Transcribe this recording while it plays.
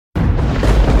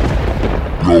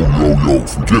yo,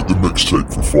 forget the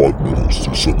mixtape for 5 minutes.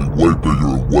 There's something way bigger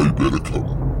and way better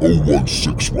coming.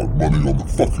 0161, money on the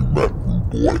fucking map, rude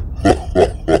boy.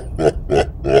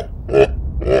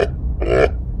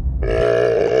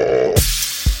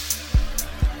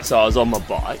 So I was on my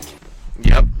bike.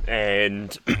 Yep.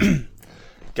 And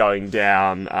going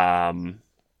down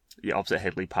opposite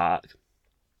Headley Park.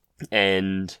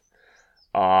 And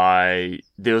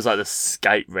there was like the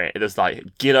skate ramp. There's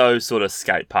like ghetto sort of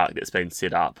skate park that's been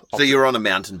set up. So you were on a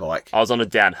mountain bike? I was on a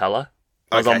downhiller.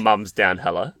 I was on Mum's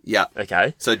downhiller. Yeah.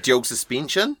 Okay. So dual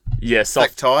suspension? Yeah,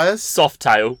 thick tyres? Soft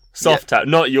tail.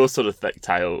 Not your sort of thick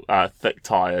tail, thick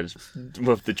tyred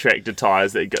with the tractor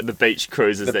tyres that you got, the beach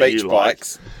cruisers the that beach you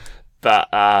bikes. Like. But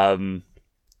and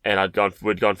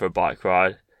we'd gone for a bike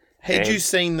ride. Had you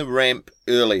seen the ramp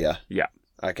earlier? Yeah.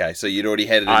 Okay, so you'd already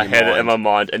had it in your mind. I had it in my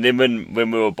mind. And then when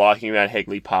we were biking around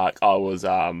Hagley Park, I was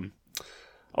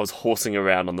horsing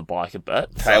around on the bike a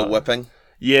bit. Tail whipping?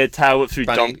 Yeah, tail whip through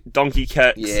donkey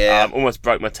kicks. Yeah. Almost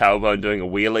broke my tailbone doing a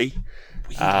wheelie.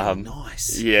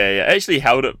 Nice. Yeah. Actually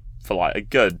held it for like a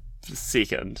good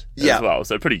second as well,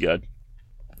 so pretty good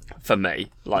for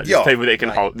me. Like there's people that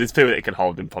can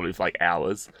hold them probably for like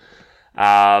hours.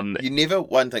 Can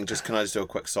I just do a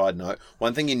quick side note?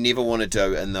 One thing you never want to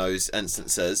do in those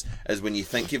instances is when you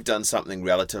think you've done something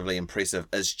relatively impressive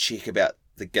is check about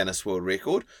the Guinness World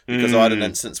Record, because I had an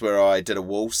instance where I did a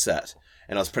wall sit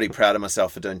and I was pretty proud of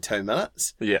myself for doing 2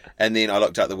 minutes. Yeah. And then I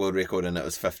looked up the world record and it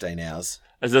was 15 hours.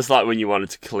 Is this like when you wanted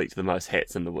to collect the most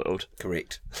hats in the world?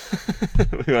 Correct.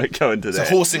 We won't go into that.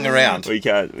 So horsing around. We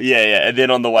can't. Yeah. And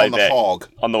then on the way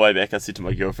back, I said to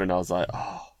my girlfriend, I was like,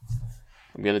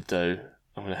 I'm going to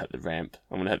hit the ramp.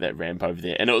 I'm going to hit that ramp over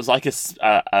there. And it was like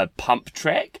a pump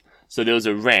track. So there was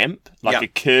a ramp, like a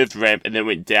curved ramp, and then it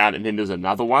went down, and then there was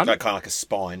another one. Kind of like a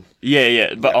spine.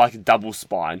 Yeah, but like a double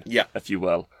spine, if you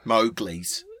will.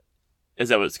 Mowgli's. Is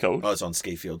that what it's called? Oh, it's on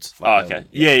ski fields. Okay.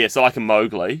 Yeah, so like a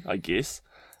Mowgli, I guess.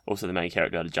 Also the main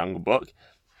character out of Jungle Book.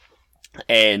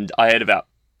 And I had about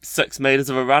 6 metres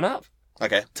of a run-up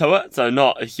to it, so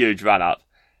not a huge run-up.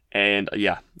 And,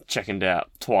 chickened out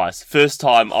twice. First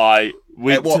time I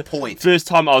went... At what point? First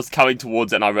time I was coming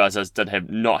towards it and I realised I just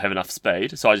not have enough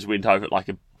speed, so I just went over it like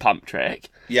a pump track.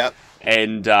 Yep.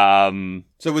 And...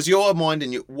 So was your mind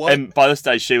in your... What? And by this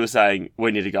stage she was saying,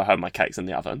 we need to go home, my cake's in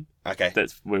the oven. Okay.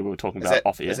 That's where we were talking about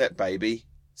off here. Is that baby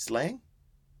slang?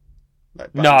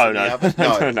 Like no.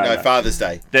 No, Father's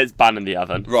Day. That's bun in the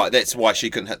oven. Right, that's why she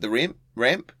couldn't hit the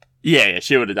ramp? Yeah,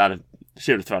 she would have done it.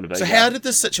 She would have thrown a big... So how did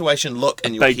this situation look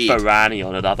in your head? Big Barani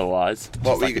on it otherwise.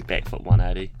 What were like a backfoot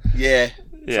 180. Yeah.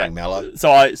 Something mellow.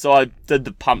 So I did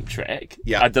the pump track.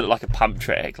 Yeah. I did it like a pump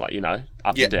track, like,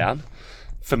 up and down.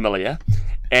 Familiar.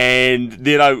 And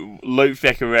then I looped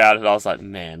back around and I was like,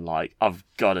 man, like, I've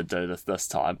got to do this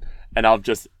time. And I've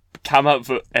just come up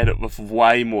at it with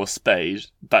way more speed,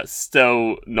 but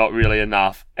still not really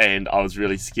enough. And I was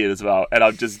really scared as well. And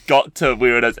I've just got to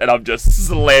where it is and I've just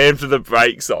slammed the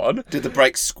brakes on. Did the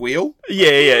brakes squeal?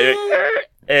 Yeah.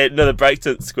 And no, the brakes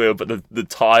didn't squeal, but the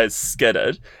tyres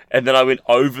skidded. And then I went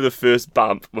over the first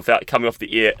bump without coming off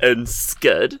the air and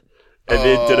skid. And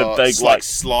then did a big, like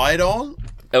slide on?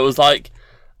 It was like,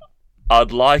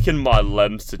 I'd liken my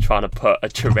limbs to trying to put a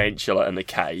tarantula in a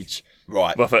cage.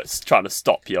 Right. With it trying to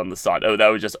stop you on the side. They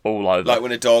were just all over. Like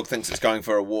when a dog thinks it's going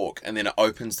for a walk and then it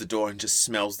opens the door and just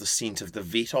smells the scent of the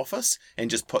vet office and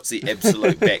just puts the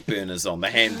absolute back burners on, the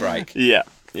handbrake.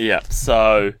 Yeah.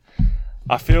 So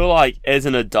I feel like as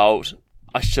an adult,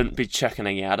 I shouldn't be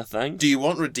chickening out of things. Do you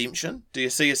want redemption? Do you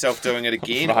see yourself doing it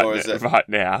again, or is it right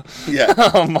now? Yeah,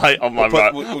 on my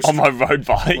road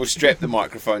bike. We'll strap the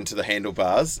microphone to the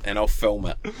handlebars and I'll film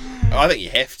it. I think you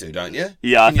have to, don't you?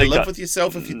 Yeah, Can you live with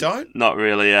yourself if you don't? Not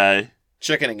really, eh?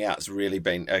 Chickening out's really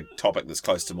been a topic that's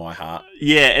close to my heart.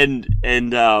 Yeah,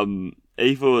 and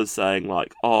Eva was saying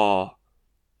like,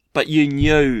 but you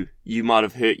knew you might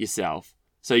have hurt yourself,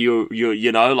 so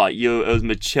it was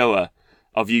mature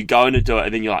of you going to do it,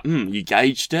 and then you're like, you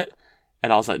gauged it,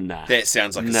 and I was like, nah. That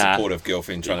sounds like a supportive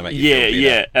girlfriend trying to make you feel better.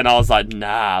 Yeah, and I was like,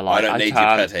 nah, like I don't need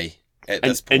your pity at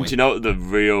this point. And do you know what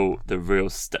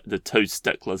the two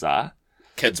sticklers are?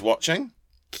 Kids watching?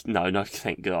 No,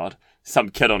 thank God. Some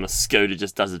kid on a scooter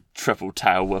just does a triple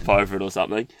tail whip over it or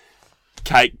something.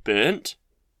 Cake burnt,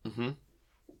 and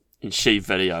she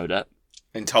videoed it.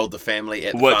 And told the family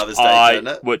at the Father's Day,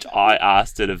 didn't it? Which I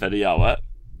asked her to video it.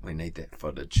 We need that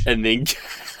footage. And then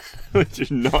we do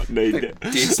not need that.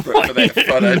 Desperate for that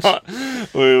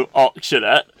footage. We'll auction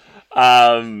it.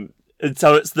 And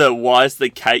so it's why is the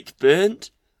cake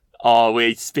burnt?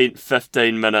 We spent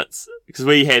 15 minutes because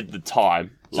we had the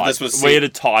time. So this was we had to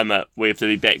time it. We have to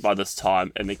be back by this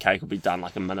time, and the cake will be done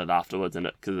like a minute afterwards,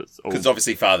 and because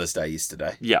obviously Father's Day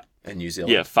yesterday. Yeah. In New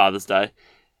Zealand. Yeah, Father's Day,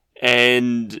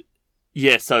 and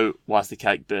yeah. So why's the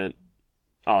cake burnt?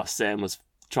 Oh, Sam was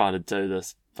trying to do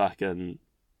this fucking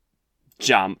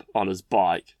jump on his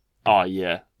bike. Oh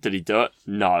yeah. Did he do it?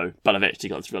 No, but I've actually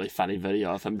got this really funny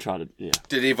video of him trying to. Yeah.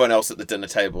 Did everyone else at the dinner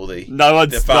table, the I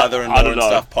father-in-law don't and know.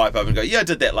 stuff, pipe up and go, "Yeah, I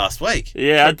did that last week."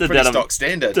 Yeah, I did Pretty that. stock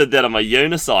standard. Did that on my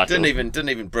unicycle. Didn't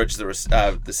even bridge the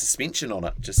suspension on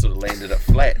it. Just sort of landed it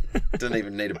flat. Didn't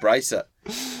even need to brace it.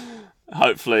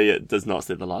 Hopefully, it does not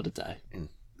see the light of day.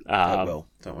 Oh well,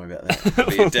 don't worry about that. There'll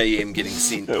be a DM getting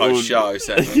sent post-show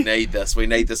saying we need this. We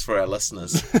need this for our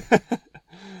listeners.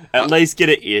 At least get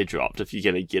it airdropped if you're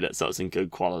going to get it so it's in good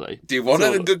quality. Do you want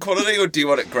it in good quality or do you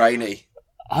want it grainy?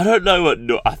 I don't know what...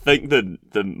 I think the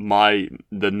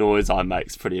noise I make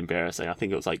is pretty embarrassing. I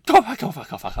think it was like, oh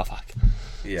fuck.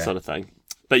 Yeah. Sort of thing.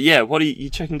 But yeah, what are you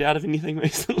chickened out of anything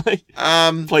recently?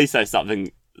 Please say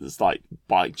something that's like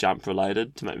bike jump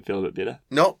related to make me feel a bit better.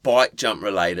 Not bike jump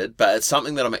related, but it's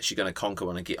something that I'm actually going to conquer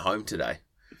when I get home today.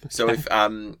 So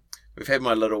we've had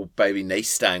my little baby niece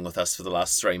staying with us for the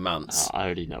last 3 months. Oh, I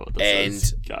already know what this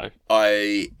is. Go.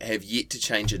 I have yet to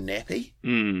change a nappy.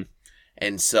 Mm.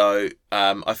 And so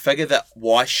I figure that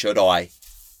why should I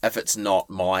if it's not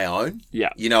my own?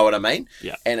 Yeah. You know what I mean?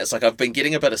 Yeah. And it's like I've been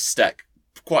getting a bit of stick,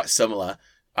 quite similar,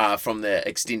 from the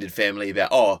extended family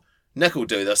about, Nick will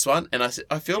do this one. And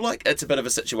I feel like it's a bit of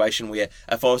a situation where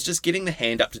if I was just getting the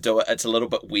hand up to do it, it's a little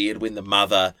bit weird when the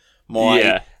mother,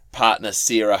 my partner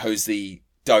Sarah, who's the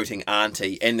doting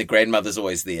auntie, and the grandmother's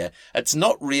always there. It's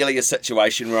not really a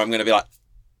situation where I'm going to be like,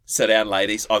 sit down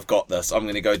ladies, I've got this, I'm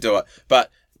going to go do it.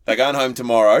 But they're going home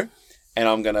tomorrow and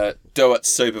I'm going to do it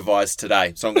supervised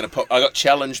today. So I got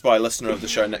challenged by a listener of the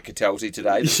show, Nick Catelti,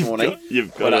 today, this morning.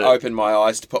 You've got to open my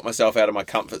eyes to put myself out of my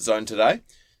comfort zone today.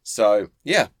 So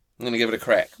yeah, I'm going to give it a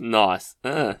crack. Nice.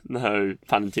 No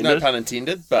pun intended. No pun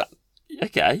intended, but...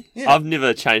 Okay. Yeah. I've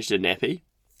never changed a nappy.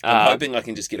 I'm hoping I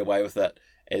can just get away with it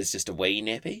as just a wee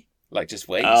nappy, like just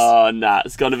wees. Oh, nah,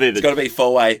 it's got to be It's got to be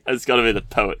full way. It's got to be the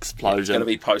poo explosion. It's got to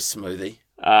be post smoothie.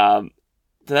 Do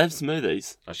they have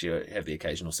smoothies? I should have the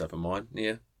occasional sip of mine.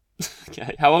 Yeah,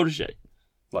 Okay. How old is she?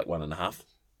 like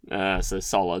 1.5. So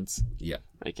solids. Yeah,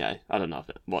 Okay. I don't know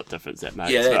what difference that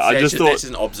makes. yeah. but That's just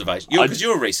an observation. Because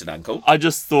you're a recent uncle. I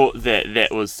just thought that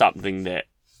was something that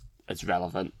is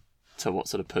relevant to what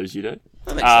sort of poos you do. I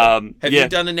think so. Have you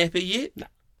done a nappy yet?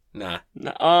 No.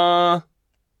 Nah.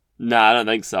 No, I don't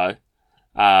think so.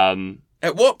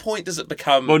 At what point does it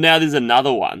become... Well, now there's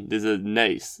another one. There's a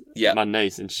niece. Yeah. My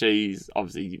niece, and she's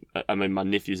obviously... I mean, my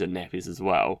nephew's in nappies as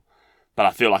well. But I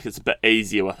feel like it's a bit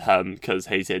easier with him because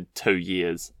he's had 2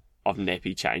 years of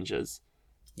nappy changes.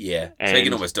 Yeah, so he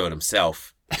can almost do it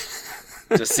himself.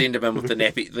 Just send him in with the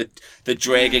nappy, the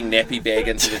dragging nappy bag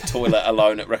into the toilet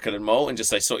alone at Riccarton Mall and just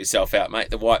say, sort yourself out, mate.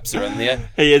 The wipes are in there.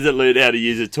 He hasn't learned how to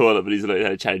use a toilet, but he's learned how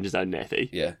to change his own nappy.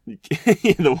 Yeah.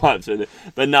 The wipes are in there.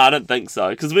 But no, I don't think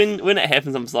so. Because when it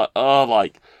happens, I'm just like,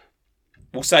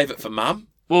 We'll save it for mum.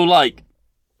 well, like,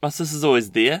 my sister's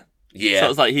always there. Yeah. So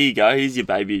it's like, here you go, here's your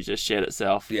baby, it just shed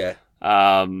itself. Yeah.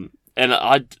 And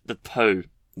the poo.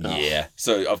 Yeah.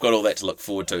 So I've got all that to look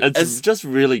forward to. It's just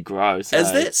really gross.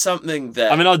 Is that something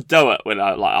that... I mean, I'll do it when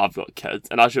I've got kids,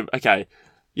 and I should... Okay,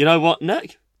 you know what,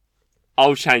 Nick?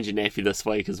 I'll change your nappy this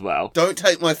week as well. Don't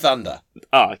take my thunder.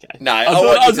 Oh, okay. No,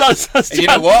 And you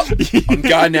know what? I'm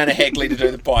going down to Hagley to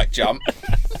do the bike jump.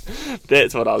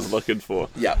 That's what I was looking for.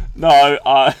 Yeah. No,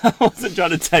 I wasn't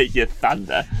trying to take your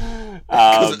thunder.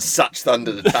 Because it's such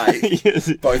thunder to take.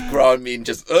 Yes. Both grown men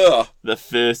just, ugh. The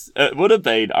first... It would have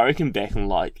been, I reckon, back in,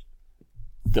 like,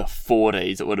 the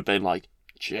 40s, it would have been like,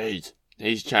 jeez,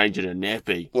 he's changing a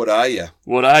nappy. What are you?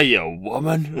 What are you, a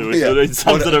woman? It was Yeah.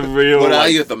 some sort of real... What are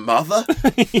you, the mother?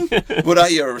 What are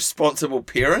you, a responsible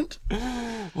parent?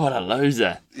 What a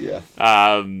loser. Yeah.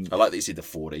 I I like that you said the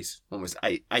 40s, almost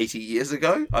 80 years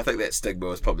ago. I think that stigma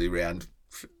was probably around,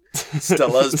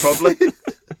 still is probably.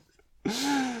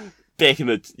 Back in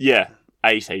the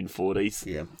 1840s.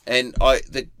 Yeah, and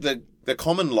the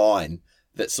common line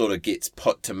that sort of gets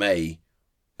put to me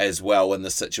as well in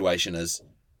this situation is,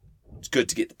 it's good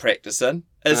to get the practice in.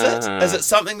 Is it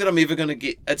something that I'm ever going to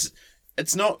get?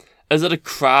 It's not. Is it a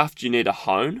craft you need to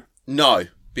hone? No,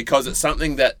 because it's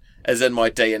something that is in my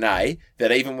DNA.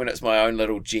 That even when it's my own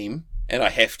little gem and I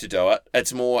have to do it,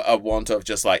 it's more a want of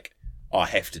just like, I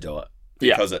have to do it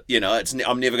because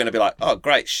I'm never going to be like, oh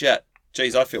great shit.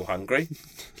 Geez, I feel hungry.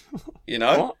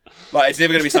 What? Like it's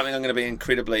never going to be something I'm going to be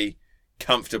incredibly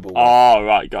comfortable with. Oh,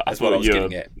 right. That's what I was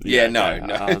getting at. Yeah, no.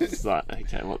 I was like,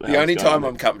 okay, what the The hell's only going time on?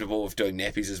 I'm comfortable with doing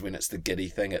nappies is when it's the giddy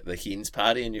thing at the hens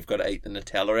party and you've got to eat the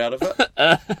Nutella out of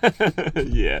it.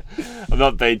 Yeah. I've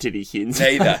not been to the hens.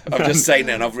 Neither. I've just seen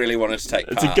it and I've really wanted to take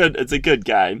part. It's a good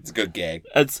game. It's a good gag.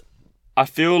 I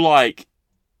feel like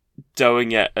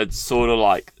doing it's sort of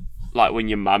like when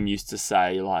your mum used to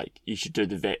say, like, you should do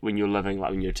when you're living,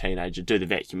 like, when you're a teenager, do the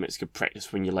vacuum, it's good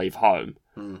practice when you leave home.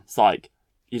 It's like,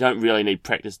 you don't really need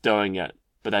practice doing it,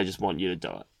 but they just want you to do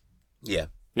it. Yeah.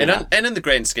 Yeah. And in the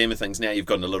grand scheme of things, now you've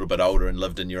gotten a little bit older and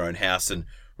lived in your own house and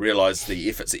realised the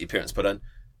efforts that your parents put in,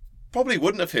 probably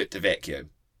wouldn't have hurt to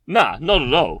vacuum. Nah, not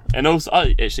at all. And also,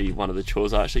 one of the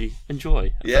chores I actually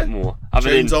enjoy a bit more.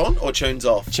 Tunes on or tunes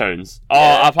off? Tunes.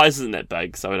 Yeah. Our place isn't that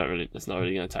big, so it's not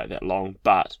really going to take that long,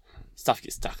 but stuff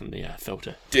gets stuck in the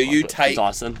filter. Do you Like, take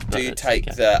Dyson, but it's take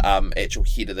okay. the actual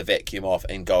head of the vacuum off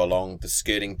and go along the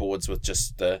skirting boards with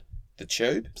just the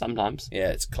tube? Sometimes. Yeah,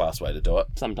 it's a class way to do it.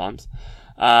 Sometimes.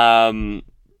 How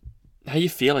are you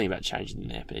feeling about changing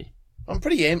the nappy? I'm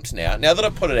pretty amped now. Now that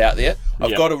I've put it out there,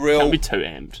 I've got a real... Don't be too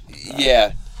amped.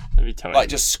 Yeah. Don't be too Like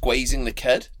amped. just squeezing the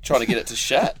kid, trying to get it to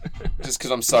shit, just because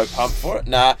I'm so pumped for it.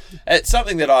 Nah, it's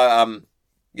something that I'm...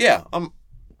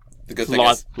 The good thing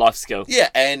is... Life skill. Yeah,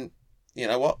 and you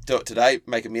know what? Do it today,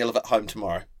 make a meal of it, home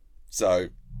tomorrow. So...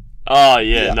 Oh,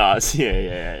 yeah, Yeah. nice.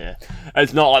 Yeah.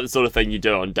 It's not like the sort of thing you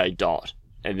do on day dot,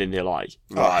 and then they're like,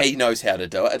 right. he knows how to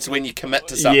do it. It's when you commit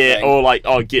to something. Yeah, or like,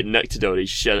 get Nick to do it.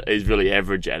 He's really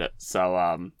average at it.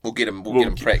 So We'll get him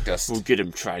practiced. We'll get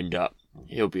him trained up.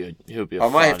 He'll be a I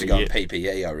might have to go Friday on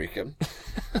PPE, I reckon.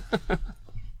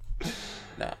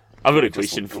 Nah. I've got a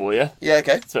question for you. Yeah,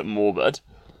 okay. It's a bit morbid.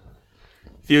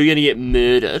 If you were going to get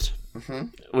murdered,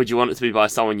 Mm-hmm. would you want it to be by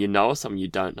someone you know or someone you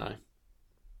don't know?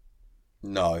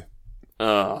 No.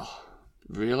 Oh,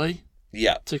 really?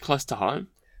 Yeah. Too close to home?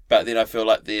 But then I feel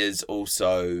like there's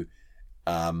also,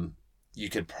 you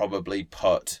could probably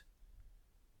put,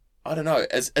 I don't know,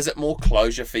 is it more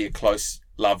closure for your close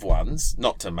loved ones?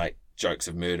 Not to make jokes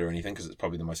of murder or anything, because it's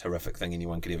probably the most horrific thing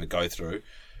anyone could ever go through.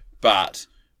 But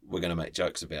we're going to make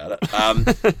jokes about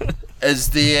it. Is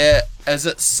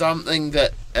it something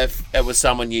that if it was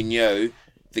someone you knew,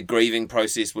 the grieving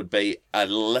process would be a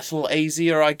little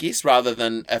easier, I guess, rather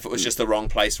than if it was just the wrong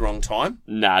place, wrong time?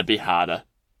 Nah, it'd be harder.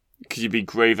 Because you'd be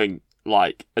grieving,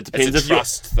 like, it depends It's a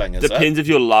trust thing, is it? Depends if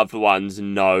your loved ones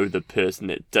know the person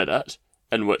that did it,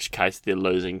 in which case they're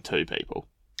losing two people.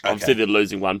 Okay. Obviously, they're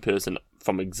losing one person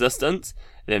from existence,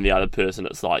 and then the other person,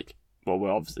 it's like, well, we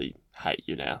obviously hate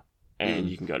you now, and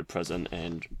you can go to prison,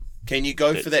 and... Can you go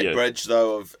for That's that you. bridge,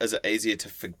 though, of is it easier to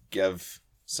forgive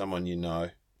someone you know?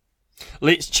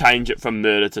 Let's change it from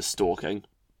murder to stalking.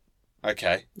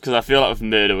 Okay. Because I feel like with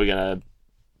murder,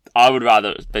 I would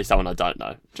rather it be someone I don't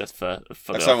know, just for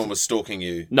If someone was stalking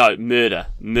you, No, murder.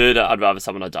 Murder, I'd rather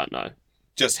someone I don't know.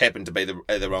 just happened to be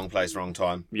at the wrong place, wrong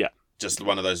time. Yeah. Just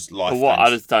one of those life For what? things.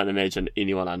 I just don't imagine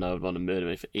anyone I know would want to murder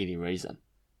me for any reason.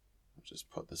 Just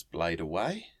put this blade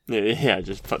away. Yeah,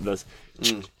 just put this,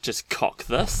 just cock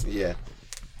this. Yeah.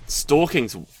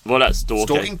 Stalking's, what about stalking?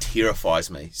 Stalking terrifies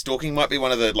me. Stalking might be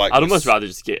one of the, like... I'd almost rather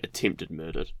just get attempted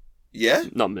murdered. Yeah?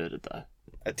 Not murdered, though.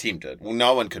 Attempted. Well,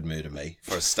 no one could murder me,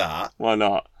 for a start, Why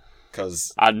not?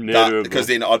 because Unmurderable.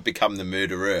 then I'd become the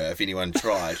murderer if anyone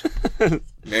tried.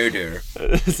 Murder.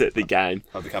 Is that the game?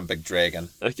 I'd become Big Dragon.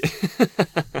 Okay.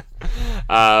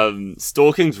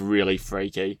 Stalking's really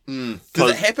freaky.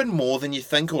 Does it happen more than you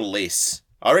think or less?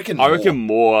 I reckon I more. reckon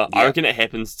more. I Yeah. reckon it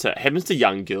happens to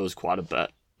young girls quite a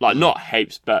bit. Like, not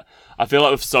heaps, but I feel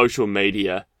like with social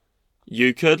media,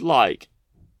 you could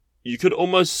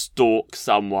almost stalk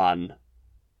someone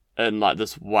in like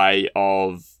this way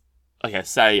of, okay,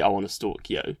 say I want to stalk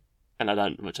you, and I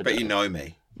don't, which I But don't. you know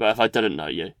me. But if I didn't know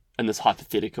you, in this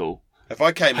hypothetical, If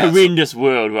I came out... horrendous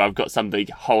world where I've got some big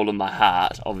hole in my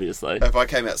heart, obviously. If I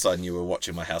came outside and you were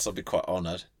watching my house, I'd be quite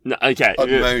honoured. No, okay. I'd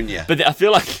moan you. But I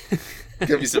feel like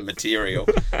Give you some material.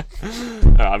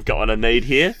 I've got what I need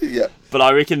here. Yeah. But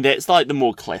I reckon that's like the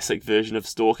more classic version of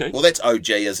stalking. Well, that's OG,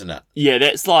 isn't it? Yeah,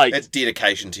 that's like, That's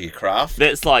dedication to your craft.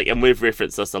 and we've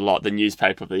referenced this a lot, the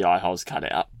newspaper of the eye holes cut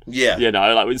out. Yeah. You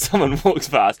know, like when someone walks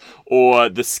past, or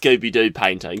the Scooby-Doo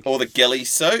painting. Or the ghillie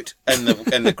suit and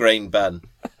the green bin.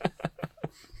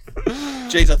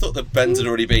 Jeez, I thought the bins had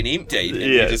already been emptied and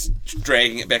Yeah. you're just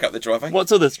dragging it back up the driveway.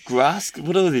 What's all this grass,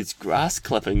 what are these grass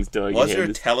clippings doing Why is here? there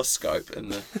a telescope in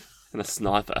the... And a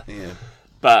sniper. Yeah.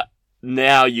 But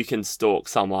now you can stalk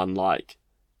someone like,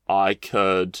 I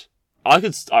reckon I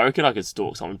could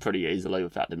stalk someone pretty easily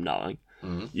without them knowing.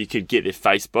 Mhm. You could get their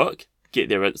Facebook, get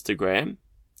their Instagram,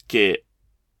 get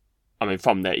I mean,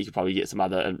 from that you could probably get some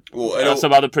other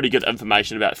pretty good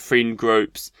information about friend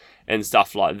groups and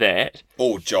stuff like that.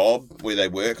 Or job, where they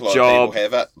work. A lot of people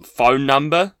have it. Phone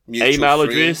number, Mutual email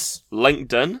friends. address,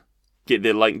 LinkedIn. Get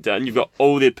their LinkedIn. You've got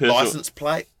all their personal... License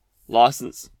plate.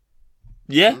 License.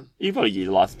 Yeah, you can probably get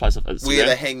a license plate off Instagram. Where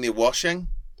they hang their washing.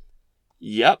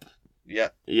 Yep.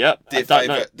 Yep.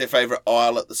 Their favourite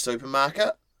aisle at the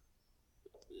supermarket.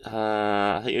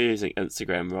 I think you're using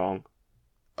Instagram wrong.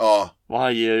 Oh. Why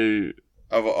are you...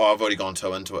 I've already gone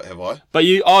too into it, have I? But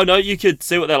you could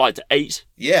see what they like to eat.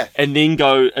 Yeah. And then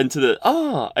go into the...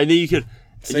 and then you could...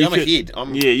 See, I'm ahead.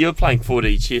 Yeah, you're playing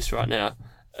 4D chess right now.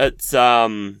 It's,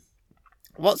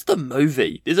 what's the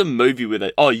movie? There's a movie where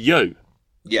they... Oh, You.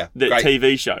 Yeah. That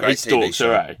TV show. He stalks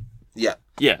her, eh? Yeah.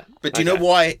 Yeah. But do you know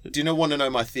why? Do you want to know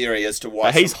my theory as to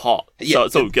why? He's hot, so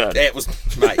it's all good. That was,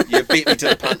 mate, you beat me to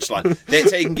the punchline.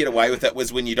 That's how you can get away with it,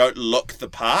 was when you don't look the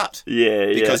part. Yeah,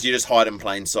 Because you just hide in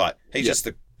plain sight. He's just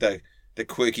the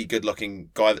quirky, good-looking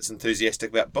guy that's enthusiastic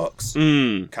about books.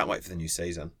 Can't wait for the new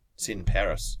season. It's in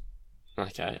Paris.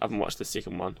 Okay, I haven't watched the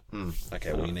second one.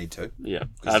 Okay, well, you need to. Yeah.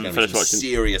 I haven't finished watching...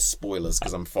 serious spoilers,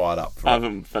 because I'm fired up for I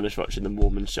haven't finished watching the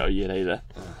Mormon show yet either.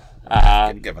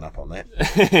 Given up on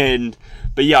that.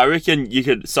 But yeah, I reckon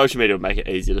social media would make it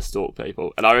easier to stalk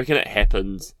people, and I reckon it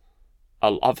happens.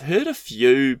 I've heard a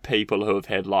few people who have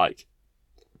had like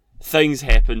things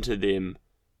happen to them,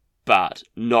 but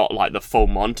not like the full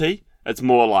Monty. It's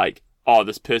more like, oh,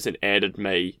 this person added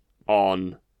me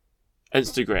on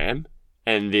Instagram,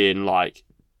 and then like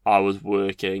I was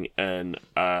working in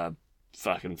a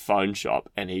fucking phone shop,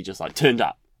 and he just like turned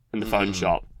up in the phone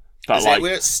shop. But is that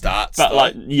where it starts? But though?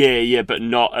 like, yeah, but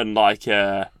not in like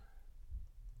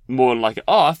more in like,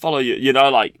 oh, I follow you, you know,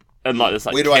 like, and like this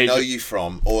like. Where do I know you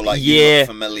from? Or like, you look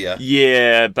familiar.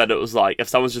 Yeah, but it was like if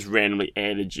someone's just randomly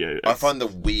added you. I find the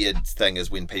weird thing is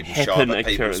when people show up at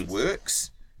people's works.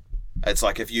 It's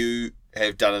like if you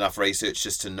have done enough research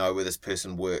just to know where this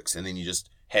person works, and then you just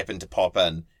happen to pop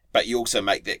in, but you also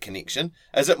make that connection.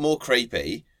 Is it more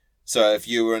creepy? So if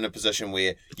you were in a position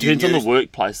where... Depends on the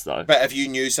workplace, though. But if you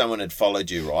knew someone had followed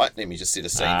you, right? Let me just set a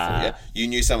scene for you. You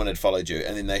knew someone had followed you,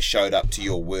 and then they showed up to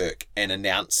your work and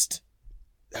announced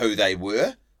who they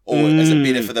were? Or is it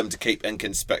better for them to keep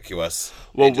inconspicuous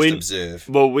and just observe?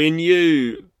 Well, when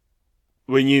you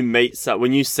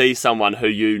see someone who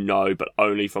you know, but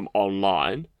only from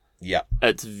online... Yeah.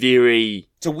 It's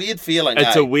a weird feeling,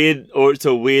 It's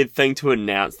a weird thing to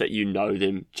announce that you know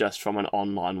them just from an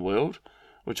online world.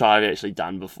 Which I've actually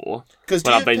done before. When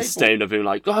I've been steamed up and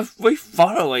like, oh, we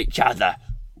follow each other.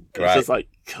 Great. It's just like,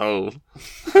 cool.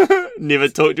 Never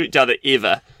talk to each other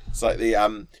ever. It's like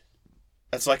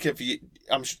it's like if you,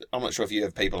 I'm not sure if you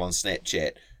have people on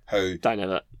Snapchat who... Don't have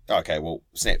it. Okay, well,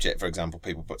 Snapchat, for example,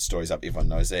 people put stories up. Everyone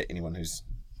knows that. Anyone who's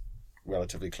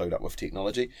relatively clued up with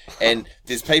technology. And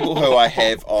there's people who I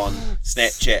have on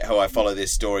Snapchat who I follow their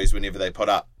stories whenever they put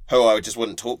up, who I just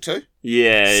wouldn't talk to.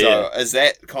 Yeah, So is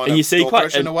that kind of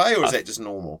stalkerish in a way, or is that just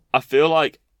normal? I feel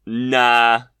like,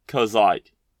 nah, because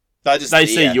like, they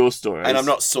see your stories. And I'm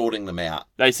not sorting them out.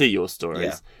 They see your stories.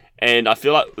 Yeah. And I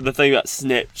feel like the thing about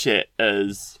Snapchat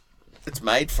is... It's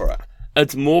made for it.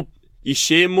 It's more... You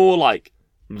share more like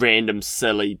random,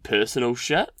 silly, personal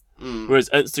shit. Whereas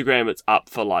Instagram, it's up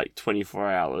for like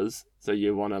 24 hours. So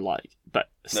you want to like... But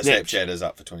Snapchat is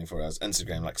up for 24 hours.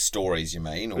 Instagram, like stories, you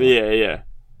mean? Or... Yeah.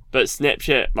 But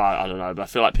Snapchat, I don't know, but I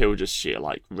feel like people just share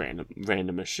like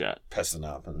random as shit. Pissing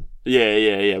up and...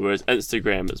 Yeah. Whereas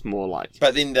Instagram, it's more like...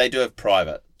 But then they do have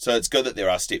private. So it's good that there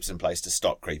are steps in place to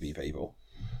stop creepy people.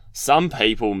 Some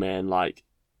people, man, like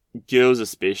girls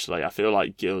especially, I feel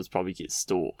like girls probably get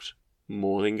stalked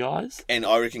more than guys. And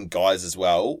I reckon guys as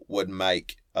well would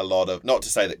make a lot of... Not to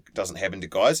say that it doesn't happen to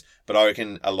guys, but I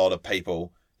reckon a lot of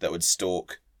people that would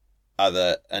stalk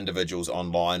other individuals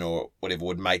online or whatever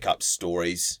would make up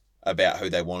stories about who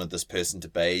they wanted this person to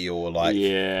be, or like...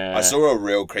 Yeah. I saw a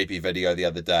real creepy video the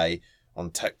other day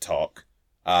on TikTok.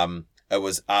 It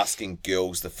was asking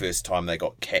girls the first time they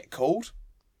got catcalled.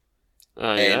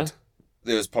 Oh, and yeah?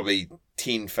 there was probably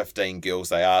 10, 15 girls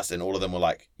they asked, and all of them were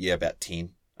like, yeah, about 10,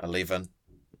 11.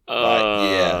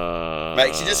 Yeah.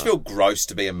 Makes you just feel gross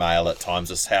to be a male at times,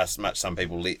 just how much some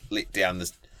people let down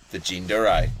the gender,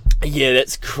 eh? Yeah,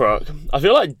 that's crook. I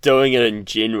feel like doing it in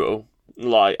general.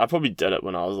 Like, I probably did it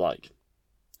when I was like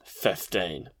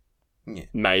 15. Yeah.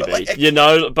 Maybe.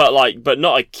 But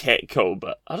not a catcall,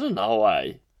 but I don't know,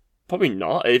 eh? Probably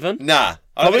not even. Nah.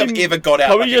 I don't think I've ever got out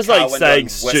probably like just a car like window saying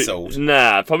and whistled.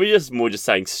 Nah, probably just more just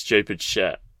saying stupid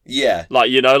shit. Yeah. Like,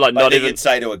 you know, like not even... you'd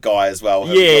say to a guy as well.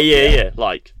 Yeah.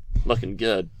 Like, looking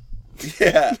good.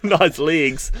 Yeah. Nice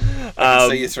legs. I can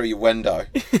see you through your window.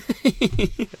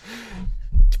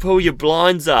 pull your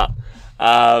blinds up.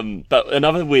 But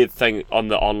another weird thing on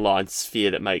the online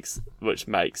sphere which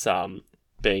makes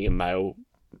being a male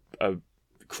a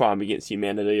crime against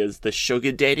humanity is the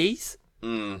sugar daddies.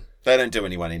 They don't do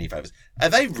anyone any favours. Are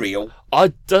they real?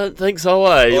 I don't think so,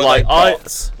 eh? Or Like are they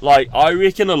bots? I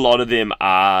reckon a lot of them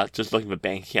are just looking for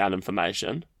bank account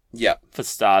information Yeah. for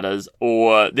starters,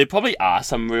 or there probably are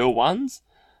some real ones,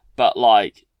 but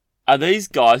like, are these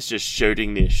guys just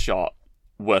shooting their shot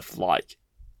with like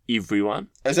everyone?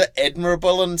 Is it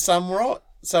admirable in some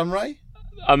way?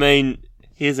 I mean,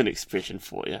 here's an expression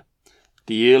for you.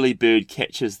 The early bird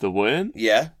catches the worm,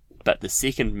 Yeah. but the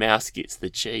second mouse gets the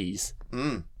cheese.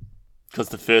 Because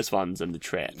the first one's in the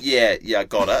trap. Yeah, I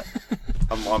got it.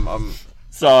 I'm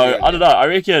So, I don't know, I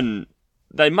reckon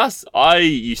they must... I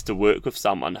used to work with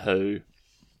someone who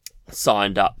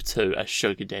signed up to a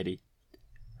sugar daddy.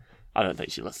 I don't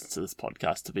think she listens to this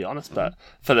podcast, to be honest, but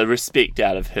for the respect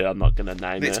out of her, I'm not going to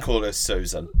name Let's her. call her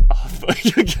Susan. I thought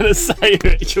you were going to say her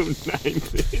actual name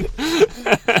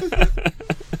then.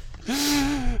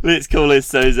 Let's call her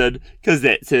Susan, because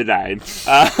that's her name.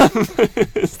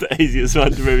 It's the easiest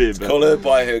one to remember. Call her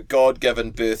by her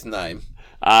God-given birth name.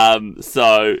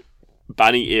 So,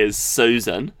 Bunny Ears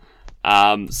Susan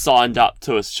signed up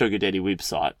to a sugar daddy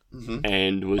website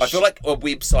and was... I feel like a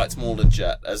website's more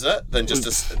legit, is it, than just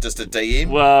a DM?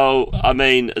 Well, I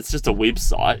mean, it's just a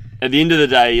website. At the end of the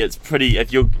day, it's pretty...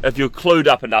 If you're clued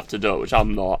up enough to do it, which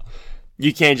I'm not,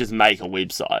 you can just make a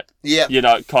website. Yeah. You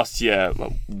know, it costs you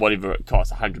whatever it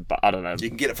costs, $100. I don't know. You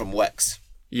can get it from Wix.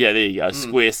 Yeah, there you go.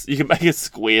 You can make a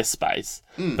Squarespace.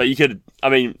 But you could... I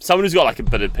mean, someone who's got like a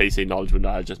bit of PC knowledge would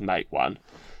know how to just make one.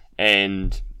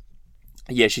 And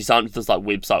yeah, she signed up to this like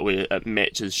website where it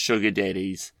matches sugar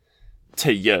daddies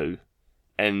to you.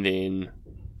 And then...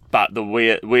 But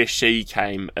where she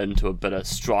came into a bit of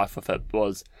strife with it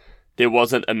was... There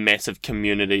wasn't a massive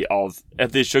community of...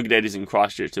 If there's sugar daddies in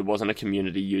Christchurch, there wasn't a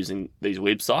community using these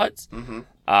websites.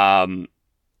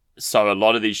 So a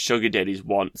lot of these sugar daddies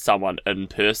want someone in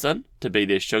person to be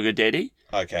their sugar daddy.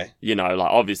 Okay. You know,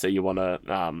 like, obviously you want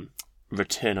to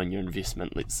return on your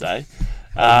investment, let's say.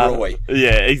 Roy.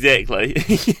 Yeah, exactly.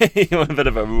 You want a bit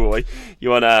of a Roy. You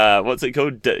want what's it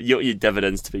called? You want your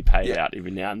dividends to be paid out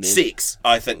every now and then. Sex,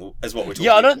 I think, is what we're talking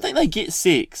Yeah, I about. don't think they get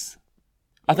sex.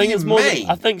 I think do it's you more. mean?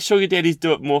 I think sugar daddies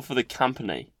do it more for the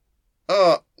company.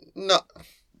 Oh, no.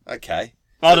 Okay.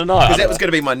 I don't know. Because that was going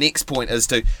to be my next point, as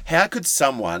to how could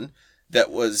someone that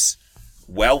was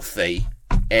wealthy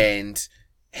and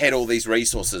had all these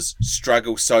resources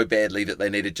struggle so badly that they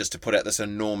needed just to put out this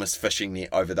enormous fishing net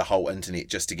over the whole internet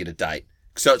just to get a date?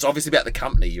 So it's obviously about the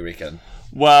company, you reckon?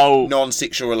 Well,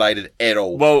 Non-sexual related at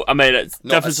all. well, I mean, it's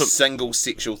Not a different. single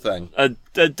sexual thing.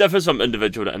 It differs from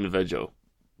individual to individual.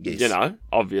 Yes. You know,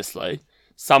 obviously.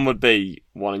 Some would be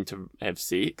wanting to have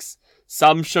sex.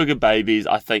 Some sugar babies,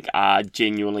 I think, are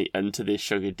genuinely into their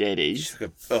sugar daddies.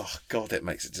 Sugar, oh, God, that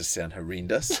makes it just sound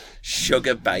horrendous.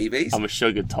 Sugar babies. I'm a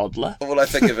sugar toddler. All I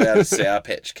think about is Sour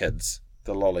Patch Kids.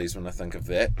 The lollies when I think of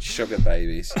that. Sugar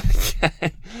babies.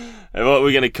 And what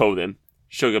we're going to call them?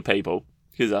 Sugar people.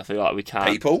 Because I feel like we can't.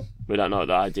 People? We don't know what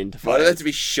they identify. Why do they have to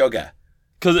be sugar?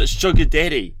 Because it's sugar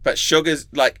daddy. But sugar's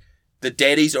like, the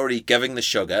daddy's already giving the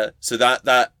sugar, so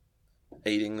that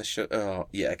eating the sugar. Oh,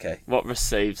 yeah, okay. What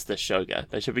receives the sugar?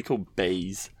 They should be called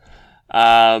bees.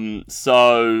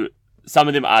 So some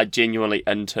of them are genuinely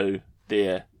into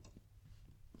their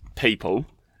people.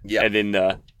 Yeah. And then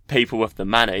the people with the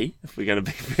money, if we're going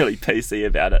to be really PC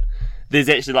about it, there's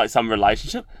actually like some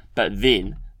relationship. But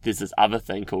then there's this other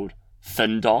thing called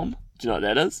Findom. Do you know what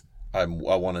that is? I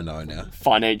want to know now.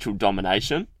 Financial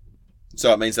domination.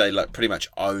 So it means they like pretty much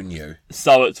own you.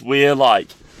 So it's where like...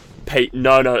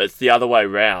 No, it's the other way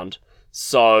round.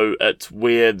 So it's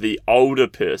where the older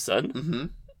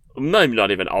person, maybe not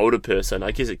even older person,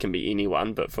 I guess it can be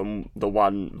anyone, but from the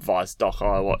one Vice doc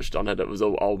I watched on it, it was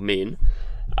all old men.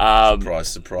 Surprise,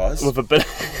 surprise. With a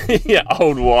bit, yeah,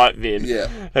 old white men. Yeah.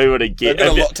 Who would have They've guessed?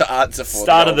 got a lot to answer for.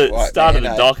 Start of the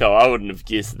man, doco, I wouldn't have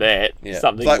guessed that. Yeah.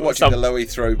 Something It's like watching the Louis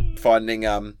through finding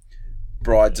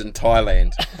brides in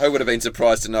Thailand. Who would have been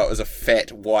surprised to know it was a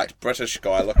fat white British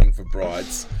guy looking for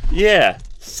brides? Yeah,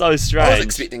 so strange. I was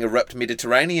expecting a ripped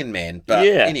Mediterranean man, but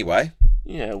Yeah. anyway.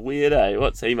 Yeah, weird, eh?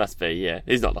 He must be, yeah.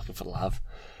 He's not looking for love.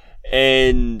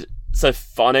 And so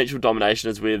financial domination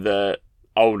is where the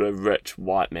older rich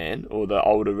white man or the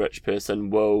older rich person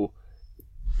will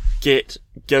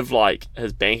give like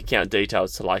his bank account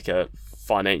details to like a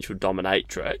financial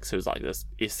dominatrix who's like this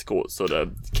escort sort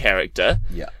of character.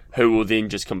 Yeah. Who will then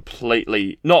just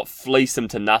completely not fleece him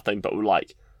to nothing, but will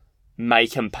like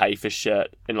make him pay for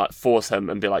shit and like force him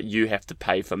and be like, you have to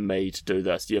pay for me to do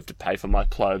this. You have to pay for my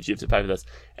clothes. You have to pay for this.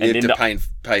 And you have to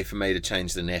pay for me to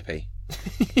change the nappy.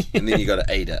 And then you got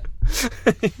to eat it.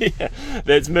 Yeah,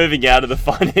 that's moving out of the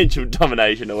financial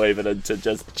domination or even into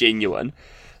just genuine.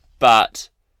 But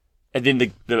and then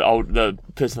the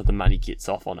person with the money gets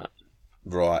off on it.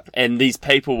 Right. And these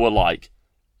people were like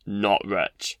not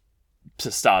rich to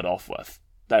start off with.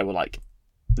 They were like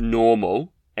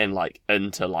normal and like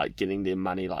into like getting their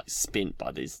money like spent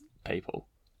by these people.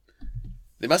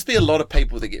 There must be a lot of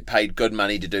people that get paid good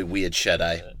money to do weird shit,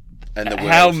 eh? In the world.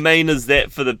 How mean is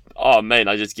that for the... Oh, man,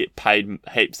 I just get paid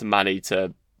heaps of money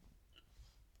to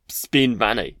spend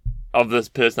money of this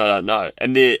person I don't know.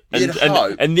 And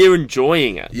they're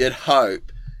enjoying it. You'd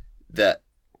hope that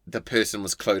the person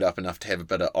was clued up enough to have a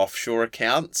bit of offshore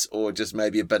accounts or just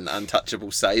maybe a bit of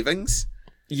untouchable savings.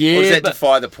 Yeah, or does that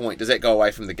defy the point? Does that go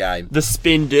away from the game? The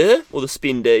spender or the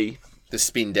spendee? The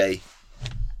spendee.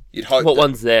 You'd hope. What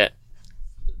one's that?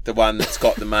 The one that's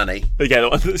got the money. Okay, the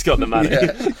one that's got the money.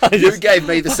 Yeah. You gave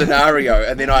me the scenario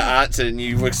and then I answered and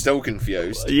you were still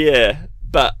confused. Yeah,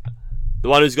 but the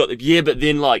one who's got the... Yeah, but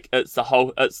then like it's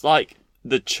like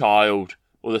the child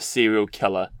or the serial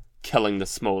killer killing the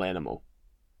small animal.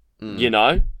 You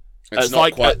know? It's not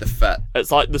like quite the fit.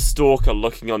 It's like the stalker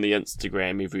looking on the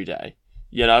Instagram every day.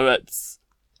 You know, it's...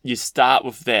 You start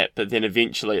with that, but then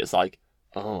eventually it's like,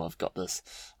 oh, I've got this...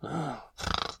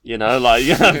 You know, like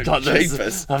I've got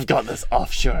this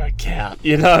offshore account.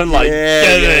 You know, like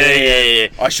yeah.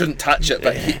 I shouldn't touch it,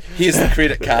 but here's the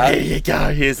credit card. There you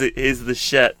go. Here's the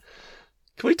shit.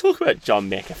 Can we talk about John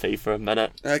McAfee for a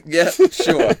minute? Yeah,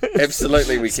 sure,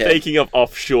 absolutely we can. Speaking of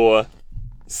offshore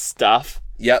stuff,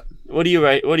 yep. What do you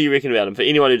reckon about him? For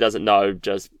anyone who doesn't know,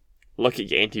 just look at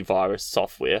your antivirus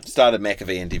software. Started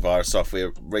McAfee antivirus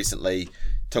software recently.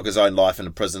 Took his own life in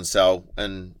a prison cell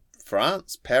in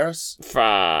France, Paris,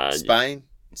 Spain,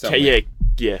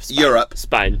 yeah, Spain. Europe,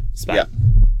 Spain. Yeah,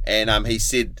 and he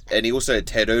said, and he also had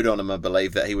tattooed on him, I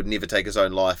believe, that he would never take his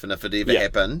own life, and if it ever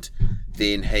happened,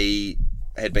 then he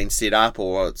had been set up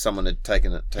or someone had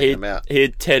taken him out. He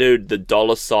had tattooed the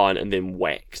 $ and then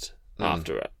whacked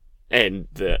after it, and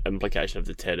the implication of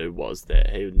the tattoo was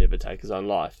that he would never take his own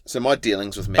life. So my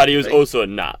dealings with McAfee, but he was also a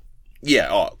nut.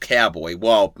 Yeah, cowboy,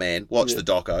 wild man. Watch the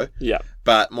doco. Yeah.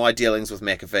 But my dealings with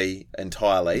McAfee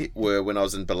entirely were when I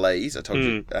was in Belize. I told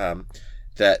you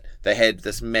that they had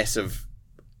this massive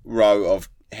row of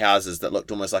houses that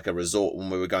looked almost like a resort when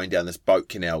we were going down this boat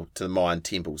canal to the Mayan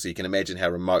temple. So you can imagine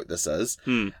how remote this is.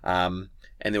 And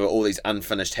there were all these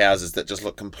unfinished houses that just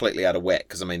look completely out of whack.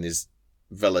 Because, I mean, there's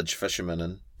village fishermen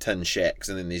and tin shacks.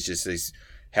 And then there's just these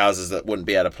houses that wouldn't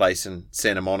be out of place in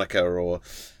Santa Monica or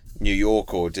New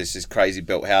York, or just these crazy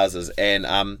built houses. And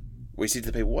we said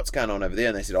to the people, what's going on over there?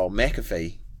 And they said,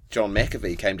 John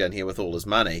McAfee came down here with all his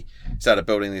money, started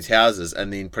building these houses,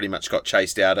 and then pretty much got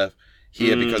chased out of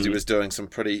here because he was doing some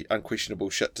pretty unquestionable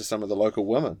shit to some of the local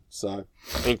women. So,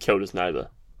 and killed his neighbour.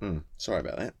 Sorry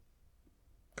about that.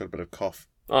 Got a bit of cough.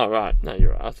 Oh, right. No,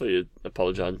 you're right. I thought you were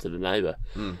apologising to the neighbour.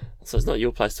 So it's not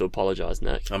your place to apologise,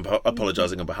 Nick. I'm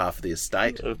apologising on behalf of the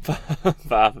estate. On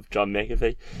behalf of John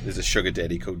McAfee. There's a sugar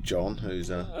daddy called John who's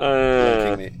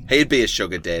he'd be a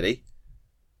sugar daddy.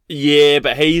 Yeah,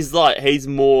 but he's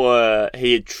more...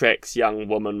 he attracts young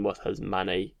women with his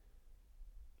money,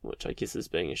 which I guess is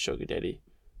being a sugar daddy.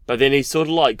 But then he's sort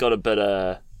of like got a bit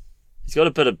of... He's got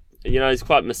a bit of... You know, he's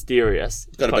quite mysterious.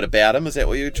 Got a bit about him, is that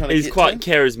what you were trying to get to? He's quite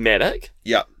charismatic.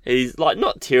 Yeah. He's, like,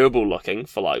 not terrible looking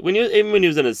for, like... Even when he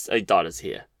was in his... He dyed his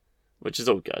hair, which is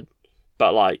all good.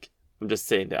 But, like, I'm just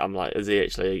saying that. I'm like, is he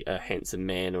actually a handsome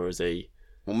man, or is he...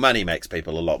 Well, money makes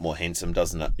people a lot more handsome,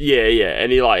 doesn't it? Yeah,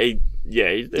 and he, like...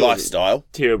 he lifestyle.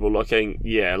 Terrible looking.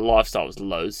 Yeah, lifestyle was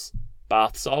loose.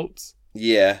 Bath salts.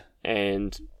 Yeah.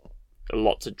 And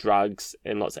lots of drugs,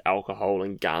 and lots of alcohol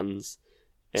and guns.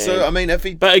 So, I mean, if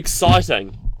he... But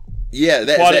exciting. Yeah,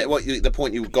 the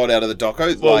point you got out of the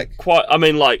doco? Well,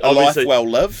 a life well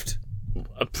lived?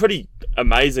 A pretty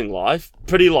amazing life.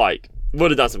 Pretty, like,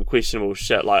 would have done some questionable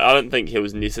shit. Like, I don't think he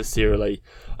was necessarily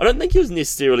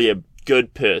a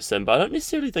good person, but I don't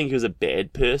necessarily think he was a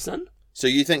bad person. So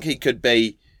you think he could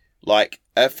be, like,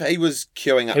 if he was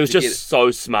queuing up... He was just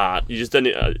so smart. You just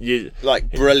didn't...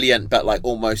 brilliant, but, like,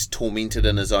 almost tormented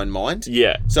in his own mind?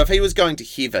 Yeah. So if he was going to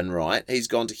heaven, right, he's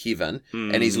gone to heaven,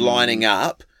 and he's lining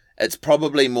up, it's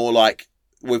probably more like,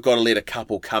 we've got to let a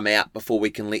couple come out before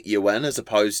we can let you in, as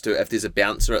opposed to if there's a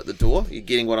bouncer at the door. You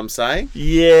getting what I'm saying?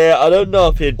 Yeah, I don't know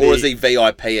if he'd be... Or is he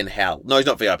VIP in hell? No, he's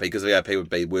not VIP, because VIP would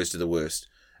be worst of the worst.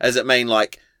 Does it mean,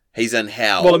 like, He's in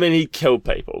hell. Well, I mean, he killed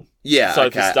people. Yeah, so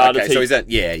okay. for starters, So he's in,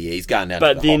 he's going down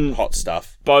but to then the hot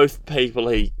stuff. Both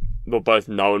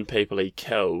known people he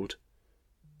killed.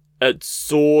 It's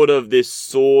there's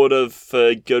sort of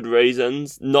for good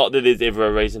reasons. Not that there's ever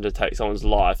a reason to take someone's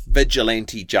life.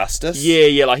 Vigilante justice.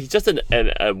 Yeah, like he's just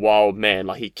a wild man.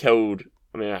 Like he killed.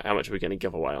 I mean, how much are we going to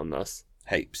give away on this?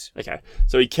 Heaps. Okay,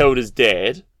 so he killed his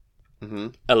dad. Mm-hmm.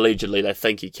 Allegedly, they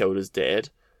think he killed his dad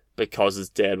because his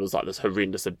dad was like this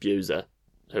horrendous abuser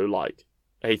who like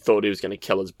he thought he was going to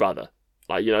kill his brother.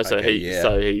 Like, you know, so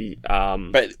he.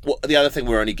 But the other thing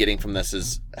we're only getting from this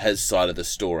is his side of the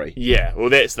story. Yeah, well,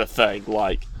 that's the thing.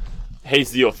 Like,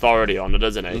 he's the authority on it,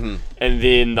 isn't he? Mm-hmm. And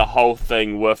then the whole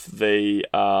thing with the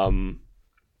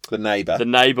neighbour. The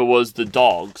neighbour was the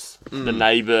dogs. The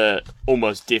neighbour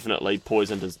almost definitely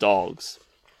poisoned his dogs.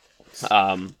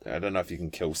 I don't know if you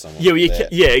can kill someone.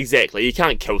 Yeah, exactly. You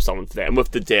can't kill someone for that. And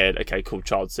with the dad, okay, cool,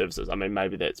 child services. I mean,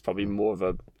 maybe that's probably more of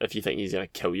a if you think he's going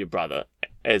to kill your brother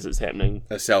as it's happening,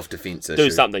 a self-defense issue.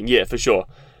 Do something, yeah, for sure.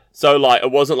 So like,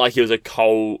 it wasn't like he was it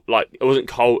wasn't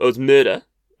cold. It was murder.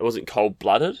 It wasn't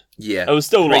cold-blooded. Yeah, it was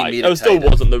still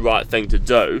wasn't the right thing to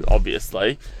do,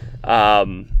 obviously.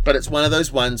 But it's one of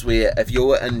those ones where if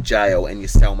you're in jail and your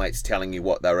cellmate's telling you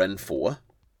what they're in for.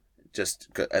 Just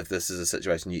if this is a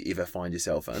situation you ever find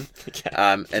yourself in, okay.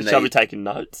 And shall be taking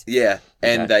notes. Yeah,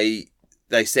 and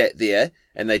they sat there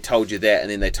and they told you that, and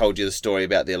then they told you the story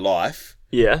about their life.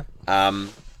 Yeah.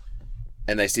 And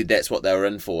they said that's what they were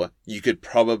in for. You could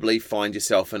probably find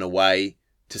yourself in a way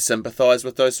to sympathise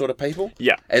with those sort of people.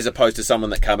 Yeah. As opposed to someone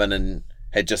that come in and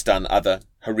had just done other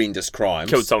horrendous crimes,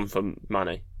 killed someone for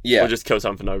money. Yeah. Or just killed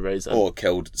someone for no reason. Or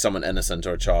killed someone innocent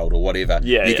or a child or whatever.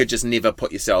 Yeah, you could just never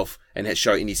put yourself and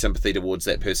show any sympathy towards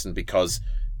that person because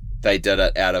they did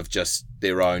it out of just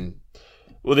their own.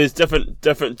 Well, there's different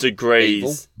degrees.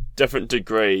 Evil. Different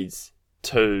degrees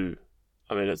to.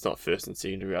 I mean, it's not first and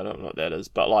second degree. I don't know what that is,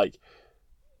 but like,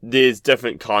 there's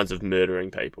different kinds of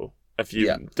murdering people. If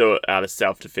you do it out of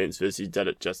self-defense versus you did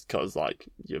it just because, like,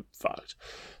 you're fucked.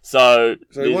 So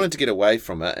we wanted to get away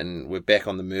from it, and we're back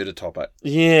on the murder topic.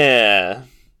 Yeah.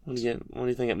 What do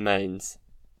you think it means?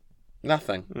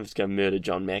 Nothing. I'm just going to murder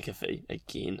John McAfee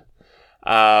again.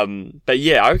 But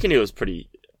yeah, I reckon he was pretty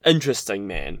interesting,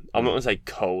 man. I'm not going to say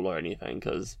cool or anything,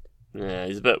 because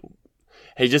he's a bit...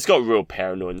 He just got real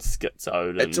paranoid and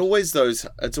schizoid. And... It's always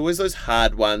those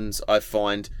hard ones I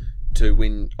find to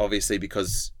when, obviously,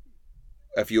 because...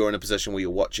 If you're in a position where you're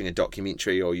watching a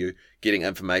documentary or you're getting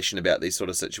information about these sort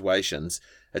of situations,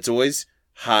 it's always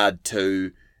hard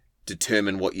to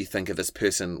determine what you think of this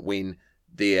person when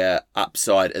their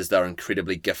upside is they're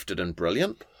incredibly gifted and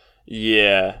brilliant.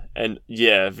 Yeah, and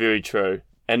yeah, very true.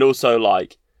 And also,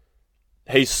 like,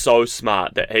 he's so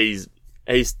smart that he's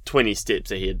 20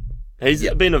 steps ahead. He's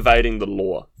been evading the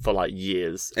law for, like,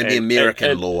 years. And the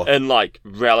American law. In, like,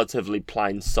 relatively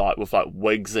plain sight with, like,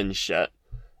 wigs and shit.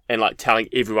 And, like, telling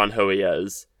everyone who he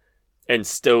is. And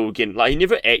still getting... Like, he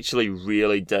never actually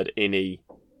really did any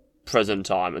prison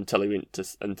time until he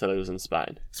was in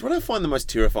Spain. So what I find the most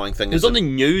terrifying thing is... He was on the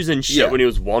news and shit when he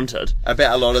was wanted.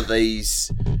 About a lot of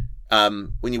these...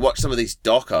 when you watch some of these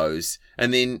docos,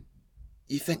 and then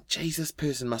you think, geez, this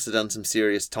person must have done some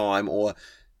serious time, or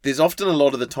there's often a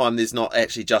lot of the time there's not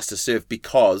actually justice served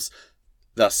because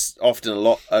they're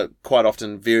often quite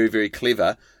often very, very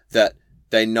clever that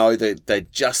they know that they're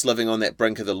just living on that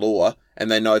brink of the law, and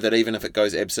they know that even if it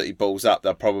goes absolutely balls up,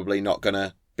 they're probably not going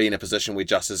to be in a position where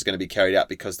justice is going to be carried out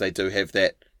because they do have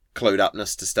that clued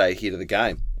upness to stay ahead of the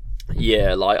game.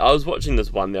 Yeah, like, I was watching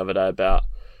this one the other day about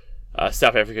a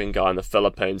South African guy in the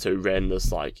Philippines who ran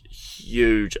this, like,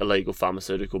 huge illegal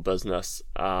pharmaceutical business.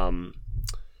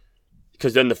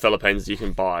 Because in the Philippines, you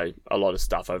can buy a lot of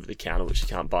stuff over the counter, which you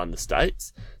can't buy in the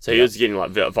States. So he was getting,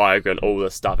 like, Viagra and all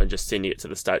this stuff and just sending it to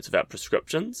the States without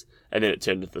prescriptions. And then it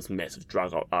turned into this massive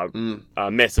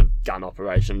massive gun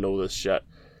operation and all this shit.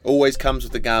 Always comes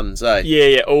with the guns, eh?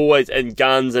 Yeah, always. And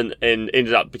guns and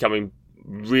ended up becoming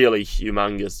really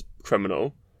humongous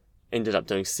criminal. Ended up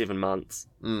doing 7 months.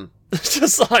 It's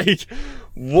just like,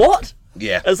 what?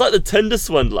 Yeah. It's like the Tinder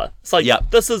swindler. It's like,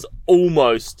 this is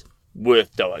almost...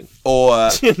 worth doing. Or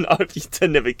you know, you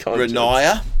didn't have a conscience.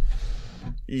 Renaya.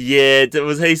 Yeah,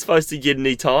 was he supposed to get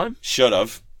any time? Should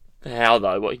have. How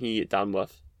though? What can you get done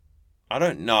with? I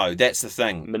don't know. That's the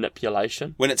thing.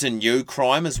 Manipulation. When it's a new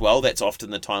crime as well, that's often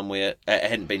the time where it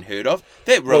hadn't been heard of.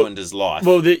 That ruined his life.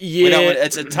 Well,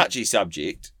 it's a touchy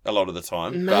subject a lot of the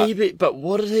time. Maybe, but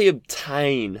what did he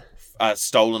obtain?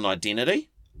 Stolen identity.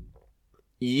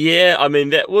 Yeah, I mean,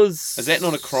 that was... Is that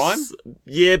not a crime?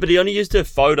 Yeah, but he only used her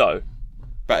photo.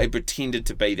 But he pretended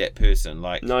to be that person.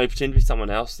 Like, No, he pretended to be someone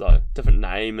else, though. Different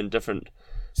name and different...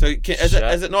 so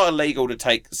is it not illegal to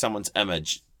take someone's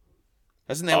image?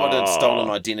 Isn't that what a stolen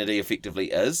identity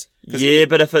effectively is? Yeah,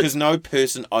 but if Because no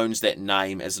person owns that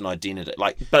name as an identity.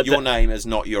 Like, your name is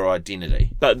not your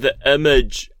identity. But the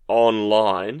image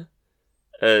online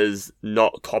is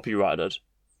not copyrighted.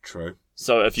 True.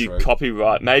 So if you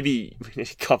copyright, maybe we need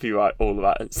to copyright all of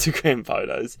our Instagram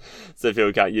photos so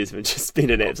people can't use them and just spend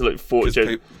an absolute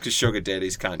fortune. Because sugar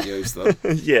daddies can't use them.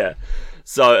 Yeah.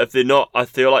 So if they're not, I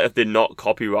feel like if they're not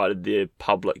copyrighted, they're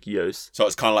public use. So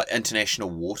it's kind of like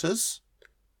international waters?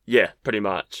 Yeah, pretty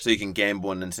much. So you can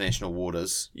gamble in international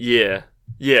waters? Yeah.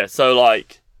 Yeah, so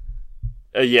like,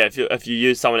 if you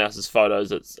use someone else's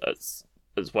photos, it's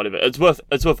whatever. It's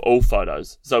with all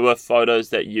photos. So with photos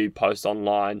that you post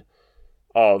online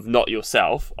of not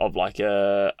yourself, of like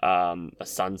a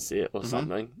sunset or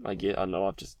something. I don't know,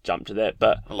 I've just jumped to that,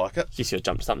 but I like it. You should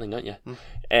jump to something, don't you?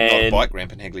 And And not a bike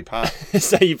ramp in Hagley Park.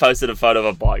 so you posted a photo of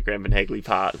a bike ramp in Hagley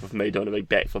Park with me doing a big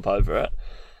backflip over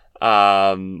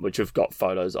it, which we've got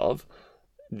photos of.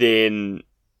 Then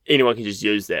anyone can just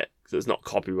use that because it's not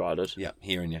copyrighted. Yeah,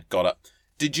 hearing you. Got it.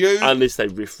 Did you? Unless they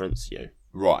reference you.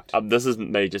 Right. This is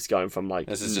me just going from like...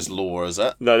 This is just law, is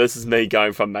it? No, this is me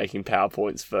going from making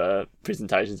PowerPoints for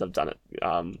presentations I've done at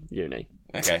uni.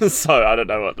 Okay. So I don't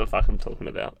know what the fuck I'm talking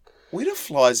about. Where do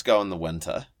flies go in the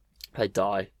winter? They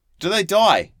die. Do they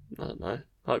die? I don't know.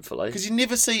 Hopefully. Because you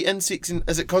never see insects.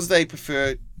 Is it because they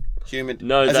prefer human?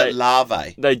 No, is it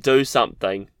larvae? They do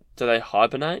something. Do they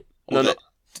hibernate? No.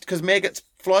 Because maggots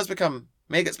become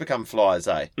flies,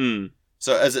 eh? Mm.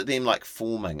 So is it them like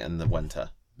forming in the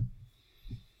winter?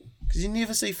 Because you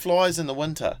never see flies in the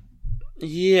winter.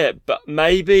 Yeah, but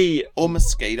maybe... Or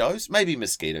mosquitoes. Maybe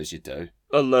mosquitoes you do.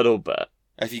 A little bit.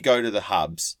 If you go to the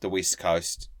hubs, the West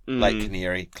Coast, Lake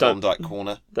Canary, Klondike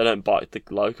Corner. They don't bite the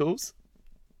locals.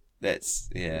 That's,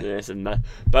 yeah.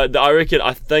 But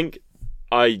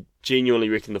I genuinely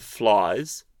reckon the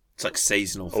flies... It's like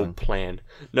seasonal all thing. plan.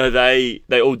 No, they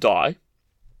all die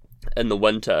in the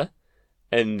winter,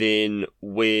 and then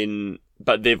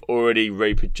but they've already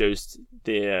reproduced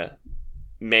their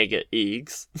maggot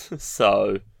eggs,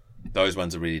 so those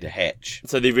ones are ready to hatch.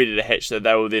 So they're ready to hatch, so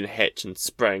they will then hatch in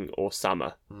spring or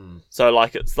summer. So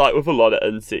like it's like with a lot of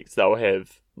insects, they'll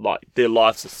have like their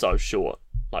lives are so short.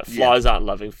 Like flies aren't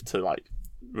living to like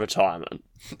retirement.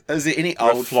 Is there any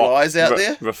old flies out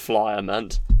there?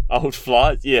 Refliement. Old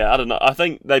flies? Yeah, I don't know. I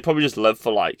think they probably just live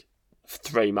for like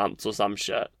 3 months or some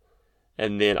shit.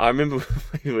 And then I remember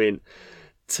we went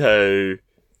to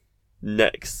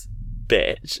Nick's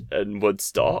Batch in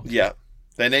Woodstock. Yeah.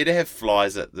 They need to have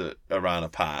flies at the Arana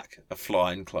Park, a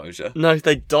fly enclosure. No,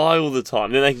 they die all the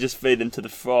time. Then they can just feed them to the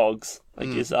frogs, I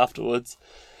guess, afterwards.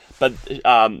 But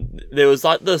there was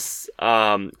like this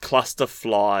cluster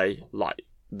fly, like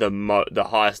the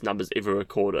highest numbers ever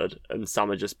recorded in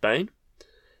summer just been.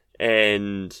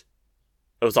 And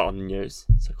it was on the news,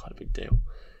 so quite a big deal.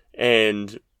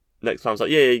 And next time I was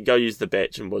like, yeah, go use the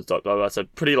Batch in Woodstock, blah, blah, blah. So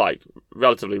pretty like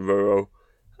relatively rural.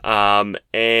 And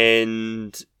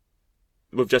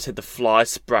we've just had the fly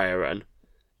sprayer in.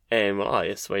 And we're like, oh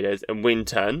yeah, sweet as. And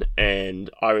went in,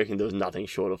 and I reckon there was nothing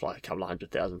short of like a couple of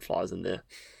 100,000 flies in there.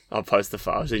 I'll post the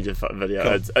photo, just a video.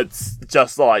 Cool. It's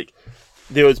just like,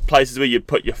 there was places where you'd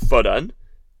put your foot in,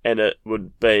 and it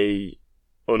would be,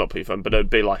 or not put your foot in, but it would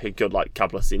be like a good like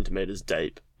couple of centimetres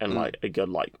deep, and like a good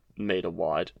like metre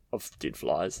wide of dead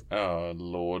flies. Oh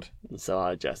Lord. And so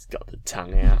I just got the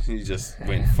tongue out. You just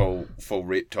went full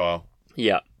reptile.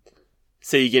 Yeah.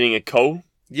 So you're getting a call?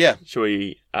 Yeah. Should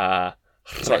we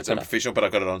Sorry, it's unprofessional, but I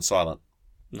got it on silent.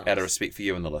 Nice. Out of respect for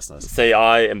you and the listeners. See,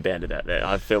 I am bad about that.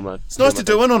 I feel my... It's nice to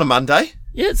do one on a Monday.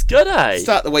 Yeah, it's good, eh?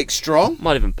 Start the week strong.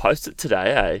 Might even post it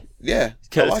today, eh? Yeah.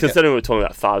 Considering we're talking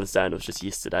about Father's Day and it was just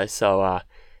yesterday, so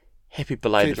happy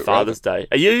belated Father's Day.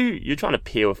 Are you trying to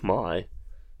pair with my...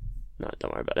 No,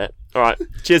 don't worry about that. All right.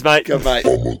 Cheers, mate. Good, mate.